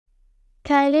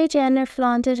Kylie Jenner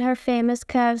flaunted her famous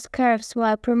curves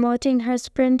while promoting her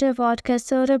Sprinter vodka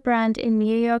soda brand in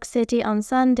New York City on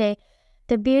Sunday.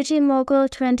 The beauty mogul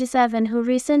 27, who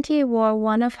recently wore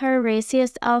one of her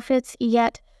raciest outfits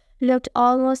yet, looked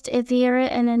almost ethereal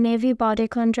in a navy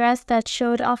bodycon dress that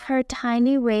showed off her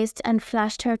tiny waist and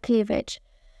flashed her cleavage.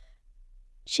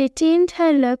 She teamed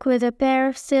her look with a pair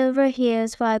of silver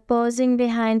heels while posing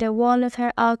behind a wall of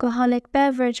her alcoholic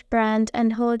beverage brand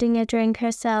and holding a drink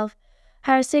herself.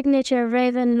 Her signature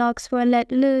raven locks were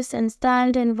let loose and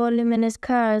styled in voluminous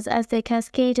curls as they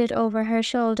cascaded over her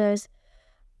shoulders.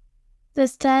 The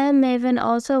style maven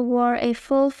also wore a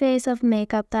full face of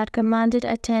makeup that commanded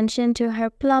attention to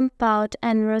her plump pout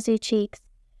and rosy cheeks.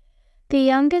 The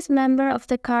youngest member of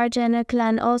the Jenner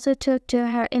clan also took to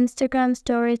her Instagram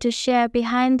story to share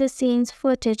behind-the-scenes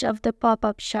footage of the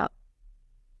pop-up shop.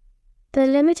 The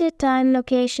limited-time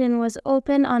location was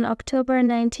open on October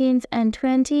 19th and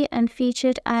 20 and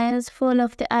featured aisles full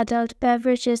of the adult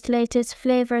beverage's latest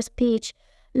flavors: peach,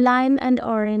 lime, and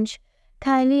orange.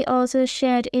 Kylie also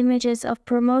shared images of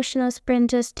promotional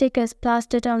Sprinter stickers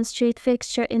plastered on street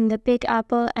fixture in the Big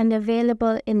Apple and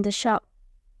available in the shop.